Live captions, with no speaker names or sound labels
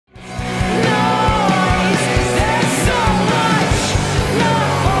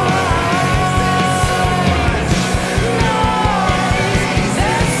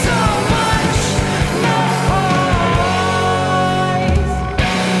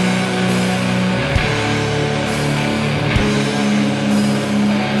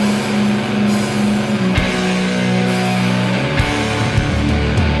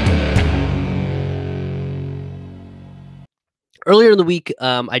earlier in the week,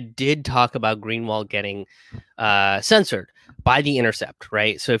 I did talk about Greenwald getting censored by the Intercept,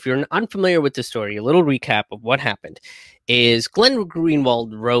 right? So if you're unfamiliar with the story, a little recap of what happened is Glenn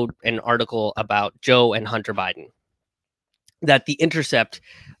Greenwald wrote an article about Joe and Hunter Biden that the Intercept,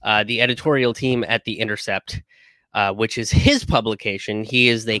 the editorial team at the Intercept, which is his publication, he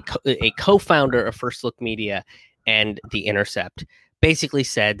is a co-founder of First Look Media and the Intercept, basically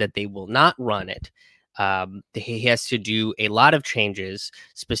said that they will not run it. He has to do a lot of changes,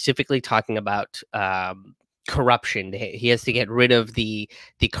 specifically talking about corruption. He has to get rid of the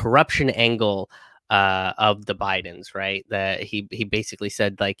corruption angle of the Bidens, right? That he basically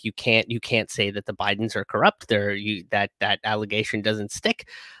said, like, you can't say that the Bidens are corrupt. That allegation doesn't stick.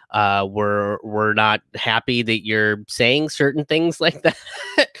 We're not happy that you're saying certain things like that.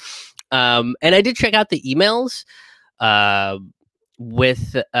 And I did check out the emails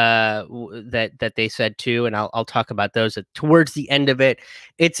with that they said too, and I'll talk about those towards the end of it.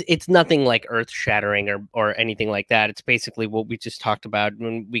 It's nothing like earth shattering or anything like that. It's basically what we just talked about,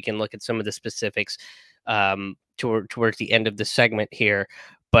 when we can look at some of the specifics towards the end of the segment here.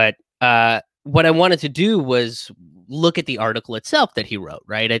 But what I wanted to do was look at the article itself that he wrote,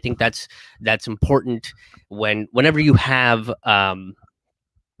 right? I think that's important whenever you have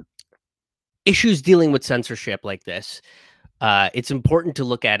issues dealing with censorship like this. It's important to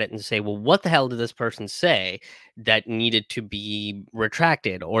look at it and say, well, what the hell did this person say that needed to be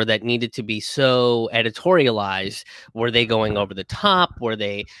retracted, or that needed to be so editorialized? Were they going over the top? Were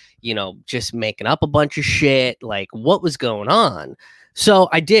they, just making up a bunch of shit? Like, what was going on? So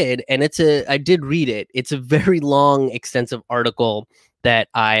I did, and I did read it. It's a very long, extensive article that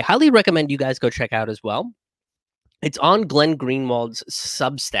I highly recommend you guys go check out as well. It's on Glenn Greenwald's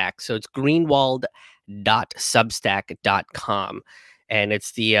Substack. So it's greenwald.substack.com. And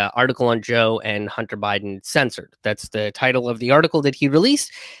it's the article on Joe and Hunter Biden censored. That's the title of the article that he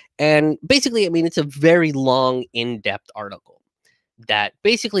released. And basically, I mean, it's a very long, in-depth article that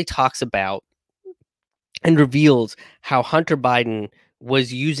basically talks about and reveals how Hunter Biden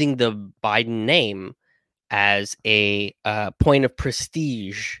was using the Biden name as a point of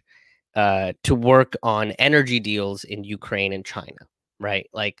prestige to work on energy deals in Ukraine and China, right?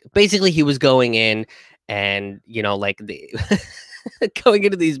 Like, basically, he was going in and, going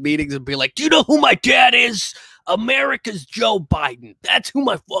into these meetings and be like, do you know who my dad is? America's Joe Biden. That's who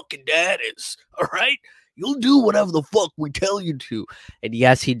my fucking dad is. All right? You'll do whatever the fuck we tell you to. And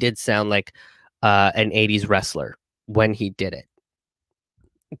yes, he did sound like an 80s wrestler when he did it.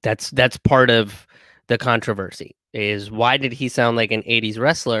 That's part of the controversy, is why did he sound like an 80s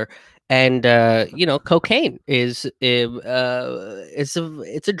wrestler? And cocaine it's a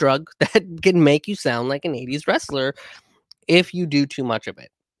drug that can make you sound like an 80s wrestler if you do too much of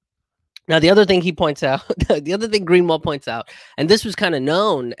it. Now, the other thing he points out, the other thing Greenwald points out, and this was kind of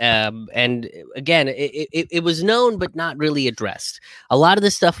known, and again, it was known but not really addressed. A lot of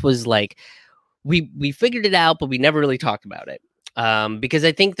this stuff was like, we figured it out, but we never really talked about it. Because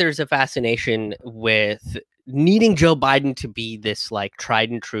I think there's a fascination with needing Joe Biden to be this, like, tried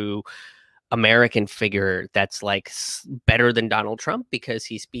and true American figure that's like better than Donald Trump, because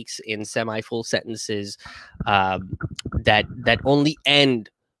he speaks in semi-full sentences that only end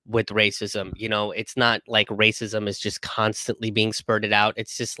with racism. It's not like racism is just constantly being spurted out.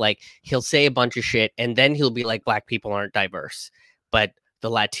 It's just like, he'll say a bunch of shit and then he'll be like, black people aren't diverse, but the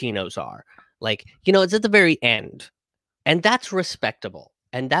Latinos are. Like, it's at the very end. And that's respectable.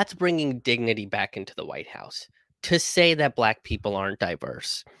 And that's bringing dignity back into the White House, to say that black people aren't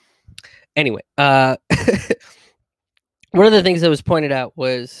diverse. Anyway, one of the things that was pointed out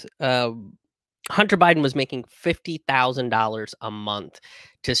was Hunter Biden was making $50,000 a month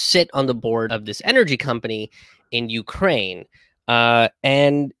to sit on the board of this energy company in Ukraine.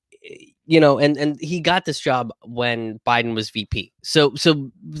 And he got this job when Biden was VP. So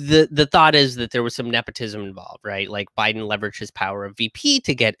the thought is that there was some nepotism involved, right? Like, Biden leveraged his power of VP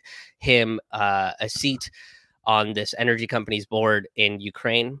to get him a seat on this energy company's board in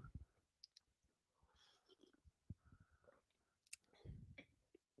Ukraine.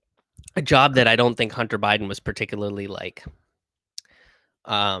 A job that I don't think Hunter Biden was particularly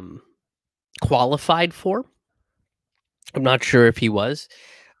qualified for. I'm not sure if he was.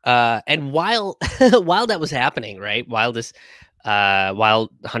 And while that was happening, right, while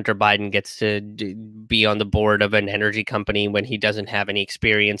Hunter Biden gets to be on the board of an energy company when he doesn't have any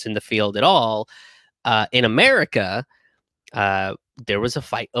experience in the field at all, in America, there was a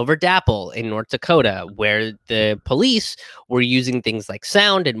fight over DAPL in North Dakota, where the police were using things like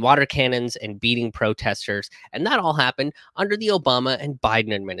sound and water cannons and beating protesters. And that all happened under the Obama and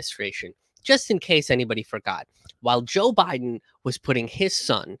Biden administration. just in case anybody forgot, while Joe Biden was putting his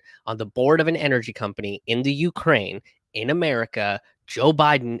son on the board of an energy company in the Ukraine, in America, Joe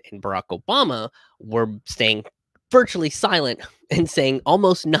Biden and Barack Obama were staying virtually silent and saying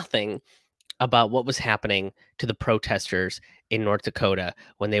almost nothing about what was happening to the protesters in North Dakota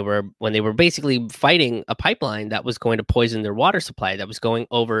when they were basically fighting a pipeline that was going to poison their water supply, that was going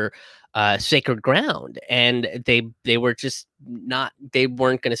over sacred ground, and they were just not, they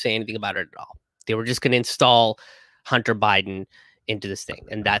weren't going to say anything about it at all. They were just going to install Hunter Biden into this thing,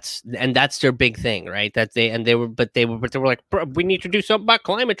 and that's their big thing, right? That they were like, we need to do something about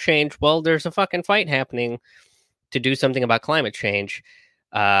climate change. Well, there's a fucking fight happening to do something about climate change,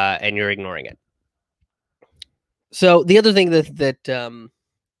 and you're ignoring it. So the other thing that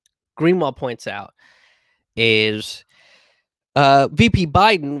Greenwald points out is VP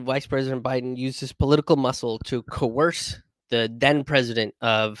Biden, Vice President Biden, uses political muscle to coerce the then president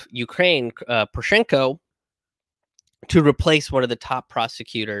of Ukraine, Poroshenko, to replace one of the top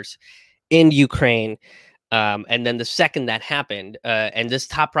prosecutors in Ukraine. And then the second that happened, and this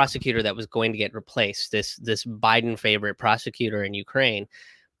top prosecutor that was going to get replaced, this Biden favorite prosecutor in Ukraine,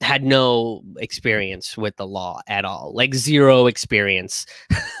 had no experience with the law at all, like zero experience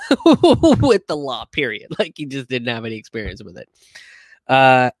with the law, period. Like he just didn't have any experience with it.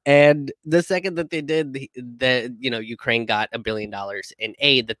 And the second that they did, Ukraine got $1 billion in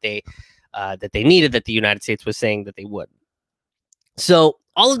aid that they needed, that the United States was saying that they would. So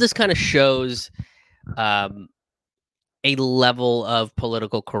all of this kind of shows a level of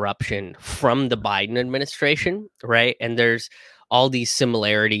political corruption from the Biden administration, right? And there's all these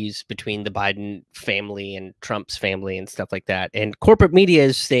similarities between the Biden family and Trump's family and stuff like that. And corporate media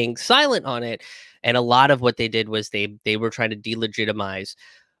is staying silent on it. And a lot of what they did was they were trying to delegitimize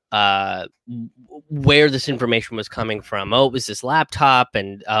where this information was coming from. Oh, it was this laptop,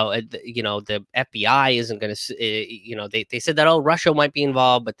 and the FBI isn't going to, they said that, oh, Russia might be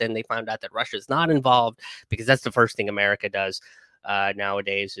involved, but then they found out that Russia is not involved, because that's the first thing America does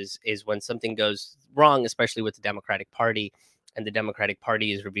nowadays is when something goes wrong, especially with the Democratic Party, and the Democratic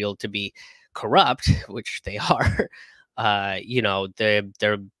Party is revealed to be corrupt, which they are.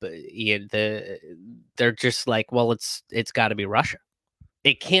 They're just like, well, it's got to be Russia.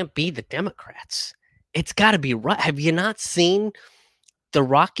 It can't be the Democrats. It's got to be right. Have you not seen the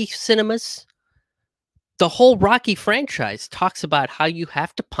Rocky cinemas? The whole Rocky franchise talks about how you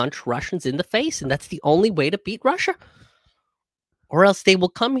have to punch Russians in the face, and that's the only way to beat Russia. Or else they will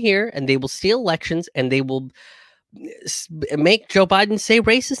come here and they will steal elections, and they will make Joe Biden say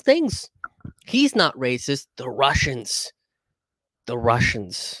racist things. He's not racist. The Russians.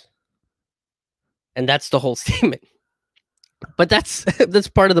 And that's the whole statement. But that's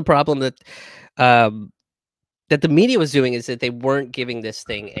part of the problem that the media was doing, is that they weren't giving this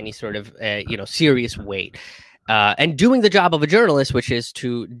thing any sort of serious weight, and doing the job of a journalist, which is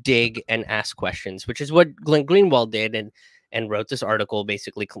to dig and ask questions, which is what Glenn Greenwald did, and wrote this article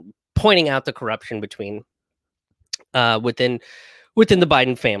basically pointing out the corruption between within the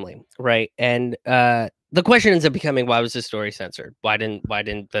Biden family, right? And the question ends up becoming, why was this story censored? Why didn't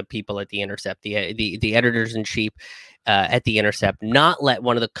the people at the Intercept, the editors in chief at the Intercept, not let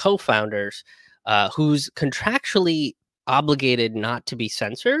one of the co-founders, who's contractually obligated not to be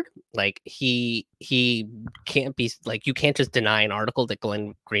censored, like he can't be, like, you can't just deny an article that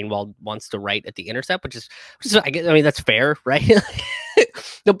Glenn Greenwald wants to write at the Intercept, which is I mean that's fair, right?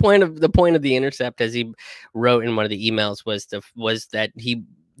 The point of the Intercept, as he wrote in one of the emails, was that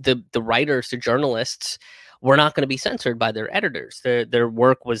the writers, the journalists, were not going to be censored by their editors. Their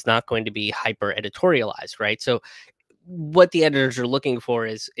work was not going to be hyper editorialized, right? So what the editors are looking for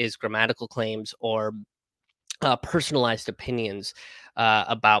is grammatical claims or personalized opinions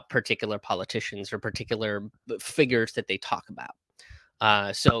about particular politicians or particular figures that they talk about.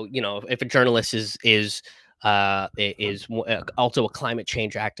 So if a journalist is also a climate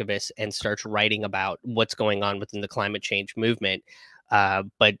change activist and starts writing about what's going on within the climate change movement,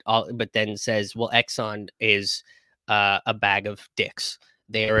 but then says, well, Exxon is a bag of dicks.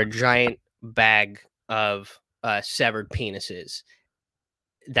 They are a giant bag of severed penises.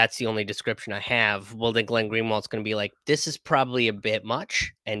 That's the only description I have. Well, then Glenn Greenwald's going to be like, this is probably a bit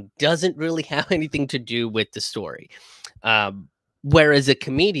much and doesn't really have anything to do with the story. Whereas a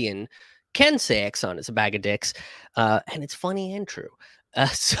comedian can say Exxon is a bag of dicks, and it's funny and true.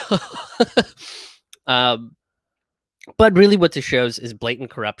 But really what this shows is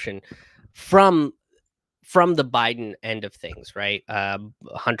blatant corruption from the Biden end of things, right?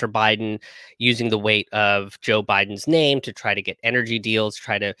 Hunter Biden using the weight of Joe Biden's name to try to get energy deals,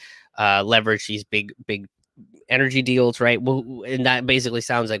 try to leverage these big energy deals, right? Well, and that basically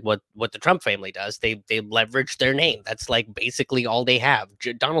sounds like what the Trump family does. They leverage their name. That's like basically all they have.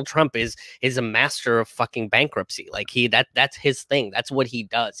 Donald Trump is a master of fucking bankruptcy. Like that's his thing. That's what he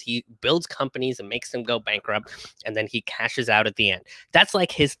does. He builds companies and makes them go bankrupt, and then he cashes out at the end. That's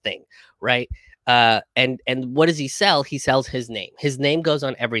like his thing, right? And what does he sell? He sells his name. His name goes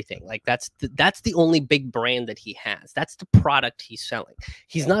on everything. Like that's the only big brand that he has. That's the product he's selling.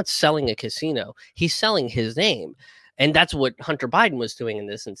 He's not selling a casino. He's selling his name. And that's what Hunter Biden was doing in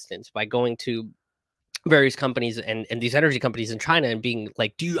this instance by going to various companies and these energy companies in China and being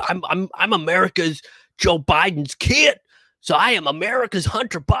like, I'm America's Joe Biden's kid. So I am America's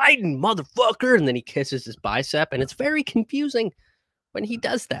Hunter Biden, motherfucker. And then he kisses his bicep, and it's very confusing when he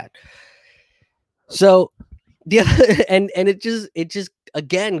does that. So and it just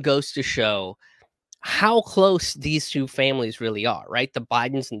again goes to show how close these two families really are, right? The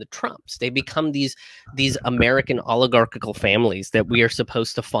Bidens and the Trumps. They become these American oligarchical families that we are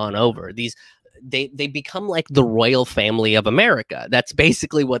supposed to fawn over. They become like the royal family of America. That's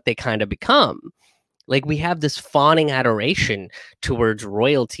basically what they kind of become. Like we have this fawning adoration towards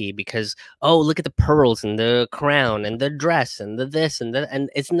royalty because, oh, look at the pearls and the crown and the dress and the this and that. And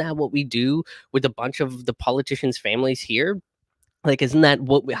isn't that what we do with a bunch of the politicians' families here? Like, isn't that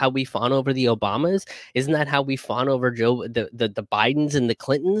how we fawn over the Obamas? Isn't that how we fawn over the Bidens and the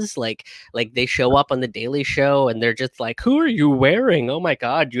Clintons? Like they show up on the Daily Show and they're just like, "Who are you wearing? Oh my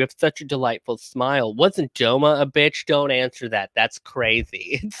God, you have such a delightful smile. Wasn't Joma a bitch? Don't answer that. That's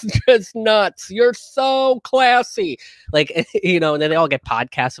crazy. It's just nuts. You're so classy." Like, and then they all get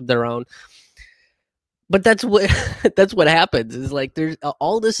podcasts of their own. But that's what that's what happens is like there's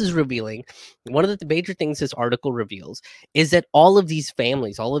all this is revealing. One of the major things this article reveals is that all of these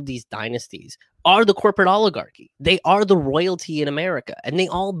families, all of these dynasties are the corporate oligarchy. They are the royalty in America, and they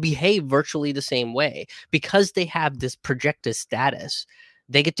all behave virtually the same way because they have this projected status.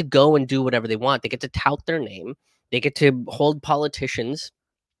 They get to go and do whatever they want. They get to tout their name. They get to hold politicians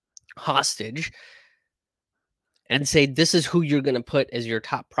hostage and say, this is who you're going to put as your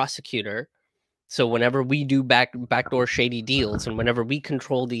top prosecutor. So whenever we do backdoor shady deals, and whenever we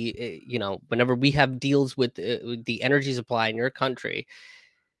control whenever we have deals with the energy supply in your country,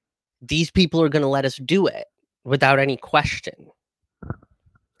 these people are going to let us do it without any question.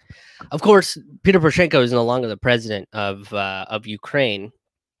 Of course, Peter Poroshenko is no longer the president of Ukraine.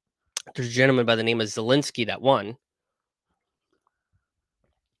 There's a gentleman by the name of Zelensky that won,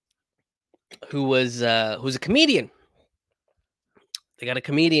 who's a comedian. They got a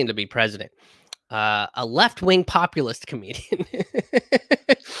comedian to be president. A left-wing populist comedian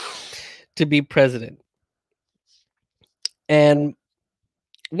to be president. And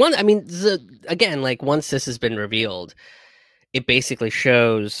again, like once this has been revealed, it basically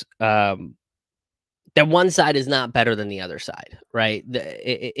shows that one side is not better than the other side, right?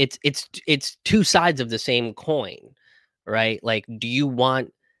 It's two sides of the same coin, right? Like, do you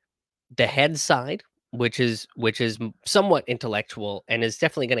want the head side, which is somewhat intellectual and is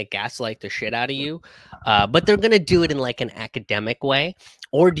definitely going to gaslight the shit out of you, but they're going to do it in like an academic way?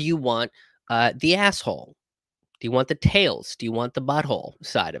 Or do you want the asshole? Do you want the tails? Do you want the butthole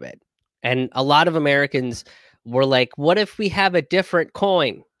side of it? And a lot of Americans were like, what if we have a different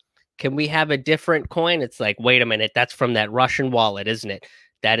coin? Can we have a different coin? It's like, wait a minute, that's from that Russian wallet, isn't it?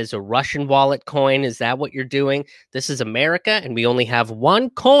 That is a Russian wallet coin. Is that what you're doing? This is America, and we only have one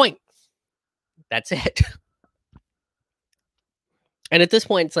coin. That's it. And at this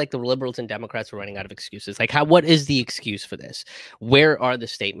point, it's like the liberals and Democrats are running out of excuses. Like, what is the excuse for this? Where are the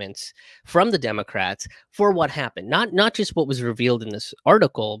statements from the Democrats for what happened? Not just what was revealed in this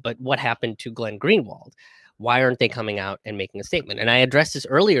article, but what happened to Glenn Greenwald. Why aren't they coming out and making a statement? And I addressed this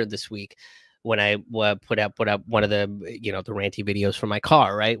earlier this week when I put up one of the the ranty videos from my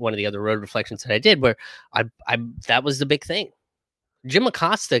car, right? One of the other road reflections that I did, where I that was the big thing. Jim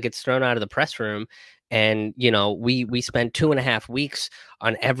Acosta gets thrown out of the press room, and we spent 2.5 weeks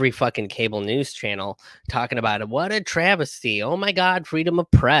on every fucking cable news channel talking about it. What a travesty! Oh my God, freedom of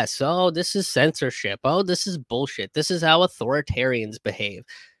press! Oh, this is censorship! Oh, this is bullshit! This is how authoritarians behave.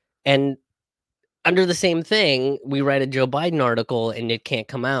 And under the same thing, we write a Joe Biden article, and it can't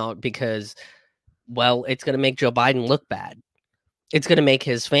come out because, well, it's going to make Joe Biden look bad. It's going to make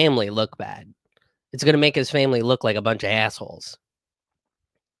his family look bad. It's going to make his family look like a bunch of assholes.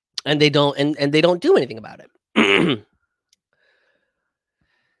 And they don't and they don't do anything about it.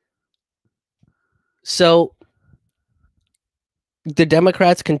 So the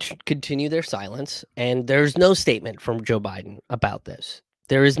Democrats continue their silence, and there's no statement from Joe Biden about this.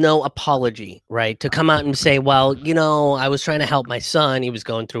 There is no apology, right? To come out and say, well, you know, I was trying to help my son. He was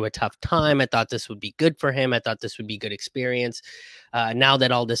going through a tough time. I thought this would be good for him. I thought this would be good experience. Now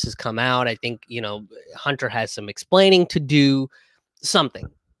that all this has come out, I think, you know, Hunter has some explaining to do, something.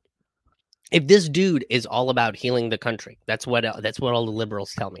 If this dude is all about healing the country, that's what all the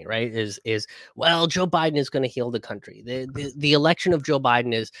liberals tell me, right? Is well, Joe Biden is going to heal the country. The election of Joe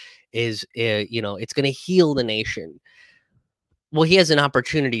Biden is you know, it's going to heal the nation. Well, he has an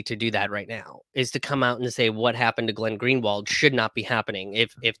opportunity to do that right now, is to come out and say what happened to Glenn Greenwald should not be happening.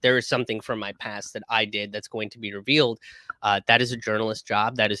 If there is something from my past that I did that's going to be revealed, that is a journalist's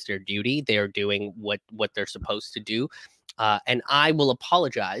job. That is their duty. They are doing what they're supposed to do. And I will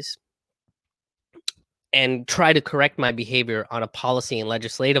apologize and try to correct my behavior on a policy and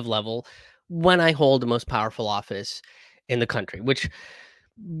legislative level when I hold the most powerful office in the country, which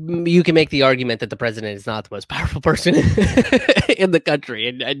you can make the argument that the president is not the most powerful person in the country.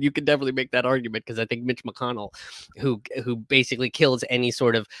 And you can definitely make that argument, because I think Mitch McConnell, who basically kills any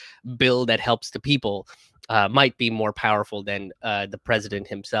sort of bill that helps the people, might be more powerful than the president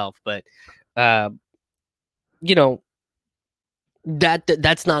himself. But, you know,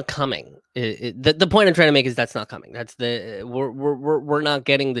 that's not coming. The point I'm trying to make is that's not coming. That's we're not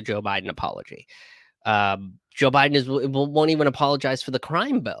getting the Joe Biden apology. Joe Biden won't even apologize for the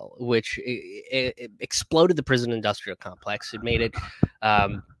crime bill, which it exploded the prison industrial complex. It made it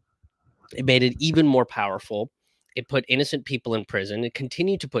even more powerful. It put innocent people in prison. It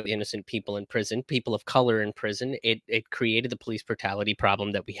continued to put innocent people in prison, people of color in prison. It created the police brutality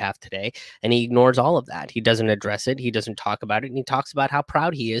problem that we have today. And he ignores all of that. He doesn't address it. He doesn't talk about it. And he talks about how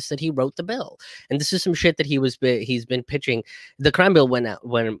proud he is that he wrote the bill. And this is some shit that he's been pitching. The crime bill went out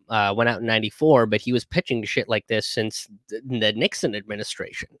in '94, but he was pitching shit like this since the Nixon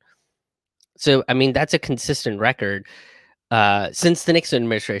administration. So, I mean, that's a consistent record. Since the Nixon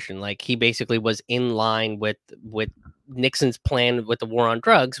administration, like, he basically was in line with Nixon's plan with the war on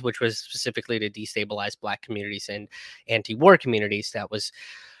drugs, which was specifically to destabilize Black communities and anti-war communities. That was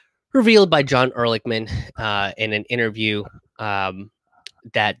revealed by John Ehrlichman in an interview.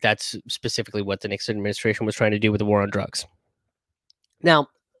 That's specifically what the Nixon administration was trying to do with the war on drugs. Now,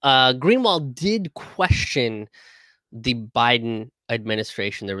 Greenwald did question the Biden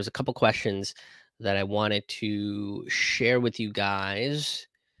administration. There was a couple questions that I wanted to share with you guys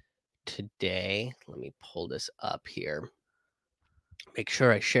today. Let me pull this up here. Make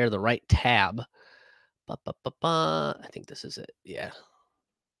sure I share the right tab. I think this is it. Yeah.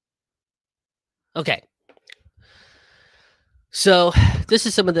 Okay. So this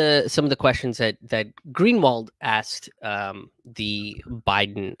is some of the questions that Greenwald asked the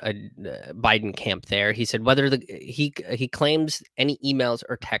Biden camp there. He said whether he claims any emails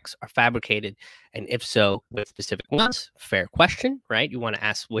or texts are fabricated, and if so, with specific ones. Fair question, right? You want to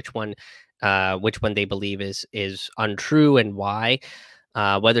ask which one they believe is untrue and why.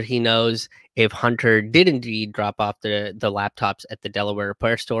 Whether he knows if Hunter did indeed drop off the laptops at the Delaware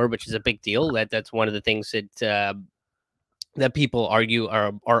repair store, which is a big deal. That's one of the things that people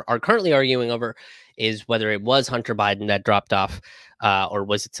are currently arguing over, is whether it was Hunter Biden that dropped off, or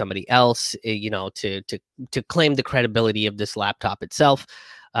was it somebody else, you know, to claim the credibility of this laptop itself,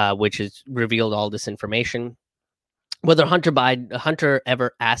 which has revealed all this information. Whether Hunter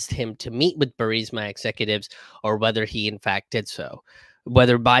ever asked him to meet with Burisma executives, or whether he in fact did so.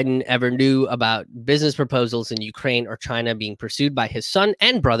 Whether Biden ever knew about business proposals in Ukraine or China being pursued by his son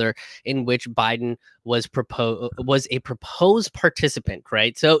and brother, in which Biden was a proposed participant,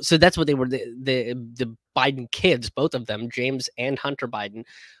 right? So that's what they were. The Biden kids, both of them, James and Hunter Biden,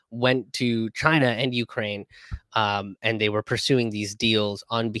 went to China and Ukraine, and they were pursuing these deals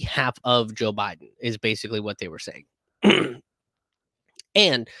on behalf of Joe Biden, is basically what they were saying.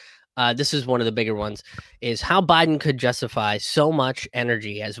 And this is one of the bigger ones, is how Biden could justify so much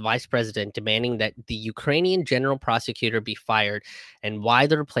energy as vice president demanding that the Ukrainian general prosecutor be fired, and why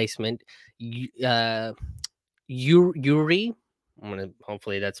the replacement, Yuri,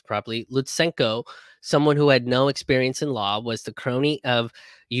 hopefully that's properly, Lutsenko, someone who had no experience in law, was the crony of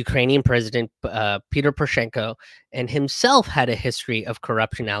Ukrainian President Peter Poroshenko, and himself had a history of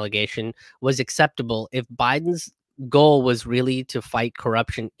corruption allegation, was acceptable if Biden's goal was really to fight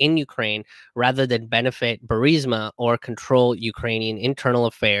corruption in Ukraine rather than benefit Burisma or control Ukrainian internal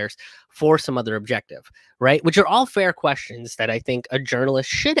affairs for some other objective, right? Which are all fair questions that I think a journalist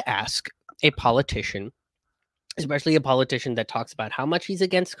should ask a politician, especially a politician that talks about how much he's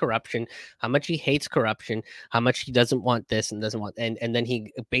against corruption, how much he hates corruption, how much he doesn't want this and doesn't want, and then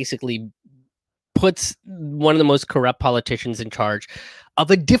he basically puts one of the most corrupt politicians in charge of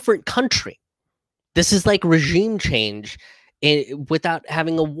a different country. This is like regime change without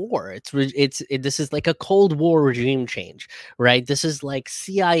having a war. This is like a Cold War regime change, right? This is like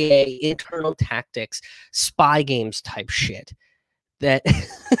CIA internal tactics, spy games type shit. That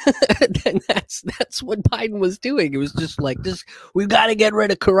then that's what Biden was doing. It was just like this. We've got to get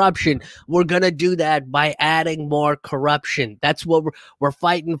rid of corruption. We're gonna do that by adding more corruption. That's what we're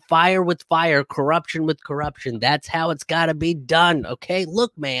fighting fire with fire, corruption with corruption. That's how it's got to be done. Okay,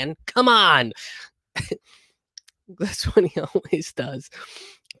 look, man, come on. That's what he always does.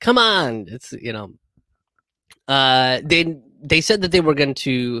 Come on, it's they said that they were going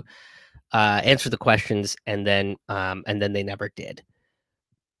to answer the questions, and then they never did.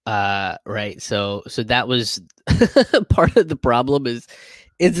 Right. So that was part of the problem is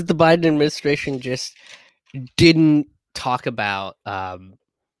that the Biden administration just didn't talk about the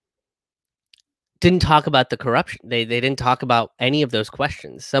corruption. They didn't talk about any of those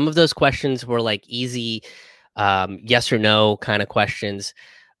questions. Some of those questions were like easy yes or no kind of questions.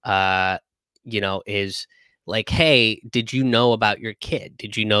 Is like, hey, did you know about your kid?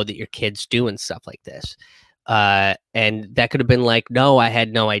 Did you know that your kid's doing stuff like this? And that could have been like, no, I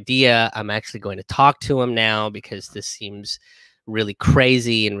had no idea. I'm actually going to talk to him now because this seems really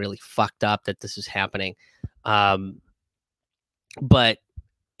crazy and really fucked up that this is happening. But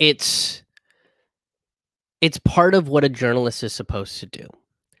it's part of what a journalist is supposed to do.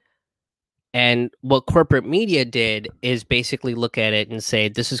 And what corporate media did is basically look at it and say,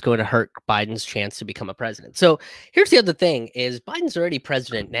 this is going to hurt Biden's chance to become a president. So here's the other thing is Biden's already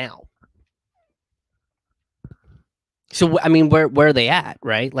president now. So, I mean, where are they at,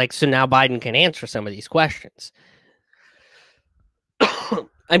 right? Like, so now Biden can answer some of these questions.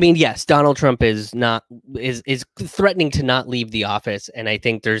 I mean, yes, Donald Trump is threatening to not leave the office. And I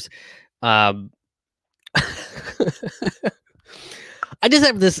think there's, I just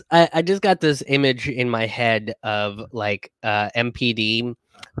have this. I just got this image in my head of like MPD,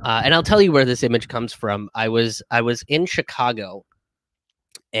 and I'll tell you where this image comes from. I was in Chicago,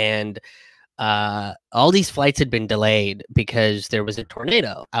 and all these flights had been delayed because there was a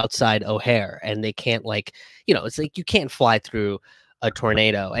tornado outside O'Hare, and they can't it's like you can't fly through a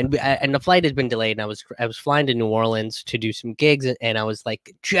tornado, and the flight had been delayed. And I was flying to New Orleans to do some gigs, and I was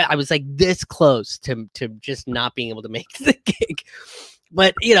like this close to just not being able to make the gig.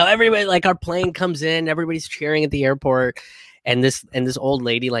 But everybody, like, our plane comes in, everybody's cheering at the airport, and this old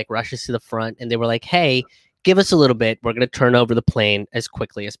lady like rushes to the front, and they were like, "Hey, give us a little bit. We're gonna turn over the plane as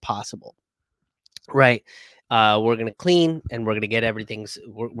quickly as possible." Right. We're gonna clean, and we're gonna get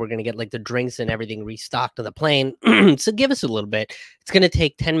we're gonna get like the drinks and everything restocked on the plane. So give us a little bit. It's gonna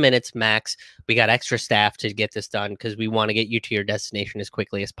take 10 minutes max. We got extra staff to get this done because we want to get you to your destination as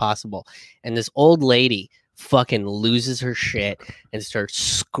quickly as possible. And this old lady fucking loses her shit and starts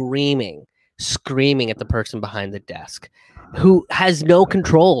screaming at the person behind the desk, who has no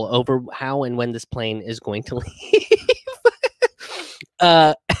control over how and when this plane is going to leave.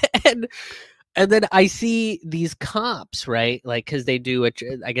 And then I see these cops, right? Like, because they do I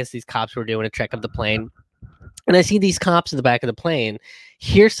guess these cops were doing a check of the plane. And I see these cops in the back of the plane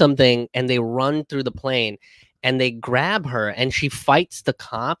hear something, and they run through the plane, and they grab her, and she fights the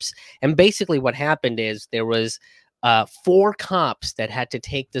cops. And basically what happened is there was 4 cops that had to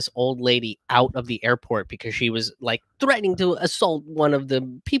take this old lady out of the airport because she was like threatening to assault one of the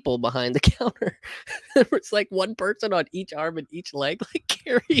people behind the counter. There was like one person on each arm and each leg, like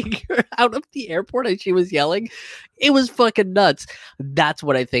carrying her out of the airport, and she was yelling. It was fucking nuts. That's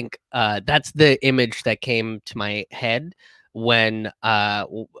what I think. That's the image that came to my head when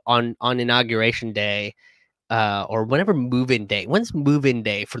on Inauguration Day. Or whenever move-in day. When's move-in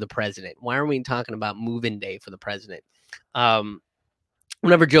day for the president? Why are we talking about move-in day for the president?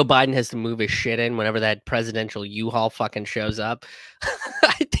 Whenever Joe Biden has to move his shit in, whenever that presidential U-Haul fucking shows up,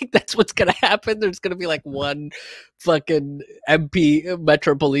 I think that's what's gonna happen. There's gonna be like one fucking MP,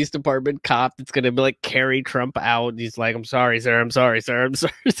 Metro Police Department cop that's gonna be like carry Trump out. He's like, "I'm sorry, sir. I'm sorry, sir. I'm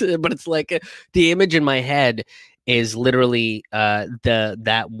sorry." But it's like the image in my head is literally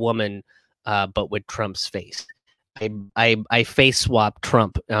that woman. But with Trump's face. I face swapped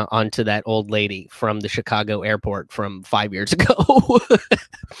Trump onto that old lady from the Chicago airport from 5 years ago.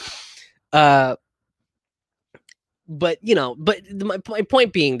 But my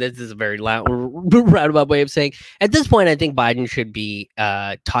point being, this is a very loud, roundabout way of saying, at this point, I think Biden should be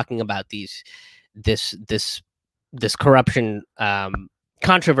talking about this corruption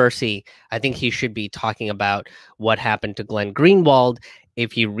controversy. I think he should be talking about what happened to Glenn Greenwald.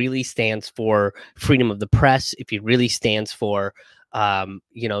 If he really stands for freedom of the press, if he really stands for,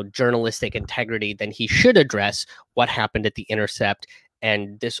 journalistic integrity, then he should address what happened at the Intercept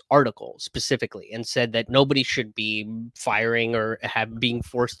and this article specifically, and said that nobody should be firing or being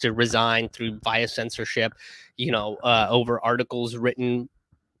forced to resign via censorship, over articles written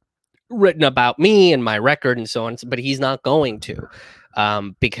about me and my record and so on. But he's not going to,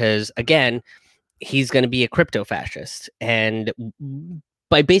 because again, he's going to be a crypto fascist. And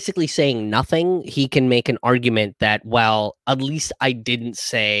by basically saying nothing, he can make an argument that, well, at least I didn't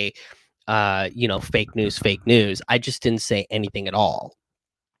say, fake news. I just didn't say anything at all.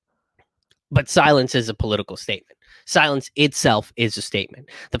 But silence is a political statement. Silence itself is a statement.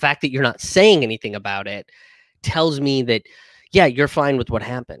 The fact that you're not saying anything about it tells me that, yeah, you're fine with what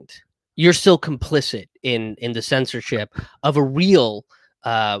happened. You're still complicit in the censorship of a real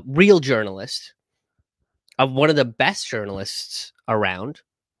journalist, of one of the best journalists around,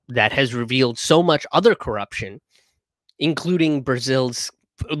 that has revealed so much other corruption, including Brazil's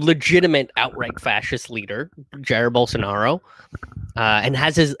legitimate outright fascist leader, Jair Bolsonaro, and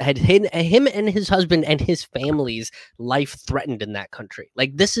had him and his husband and his family's life threatened in that country.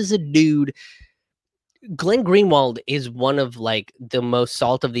 Like, this is a dude. Glenn Greenwald is one of like the most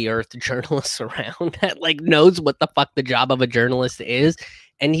salt of the earth journalists around that like knows what the fuck the job of a journalist is.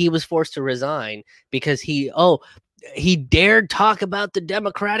 And he was forced to resign because he dared talk about the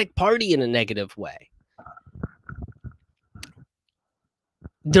Democratic Party in a negative way.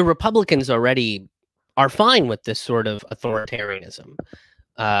 The Republicans already are fine with this sort of authoritarianism,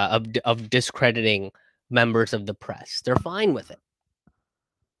 of discrediting members of the press. They're fine with it.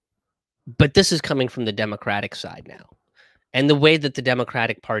 But this is coming from the Democratic side now. And the way that the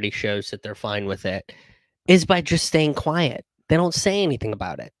Democratic Party shows that they're fine with it is by just staying quiet. They don't say anything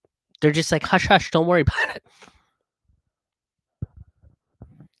about it. They're just like, hush, hush, don't worry about it.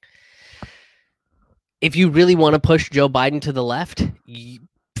 If you really want to push Joe Biden to the left,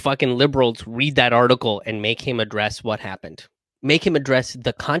 fucking liberals, read that article and make him address what happened. Make him address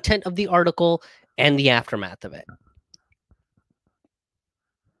the content of the article and the aftermath of it.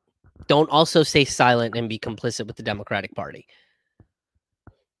 Don't also stay silent and be complicit with the Democratic Party.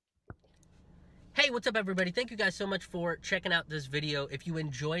 Hey, what's up, everybody? Thank you guys so much for checking out this video. If you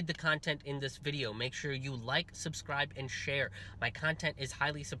enjoyed the content in this video, make sure you like, subscribe, and share. My content is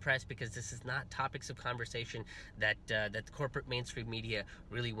highly suppressed because this is not topics of conversation that the corporate mainstream media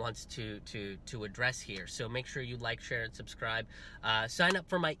really wants to address here. So make sure you like, share, and subscribe. Sign up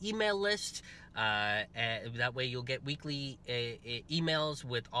for my email list. That way you'll get weekly emails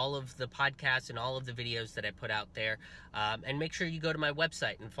with all of the podcasts and all of the videos that I put out there. And make sure you go to my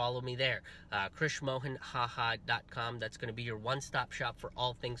website and follow me there. KrishMohanHaha.com. That's going to be your one-stop shop for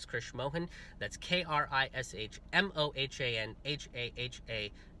all things Krish Mohan. That's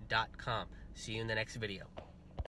KrishMohanHaha.com. See you in the next video.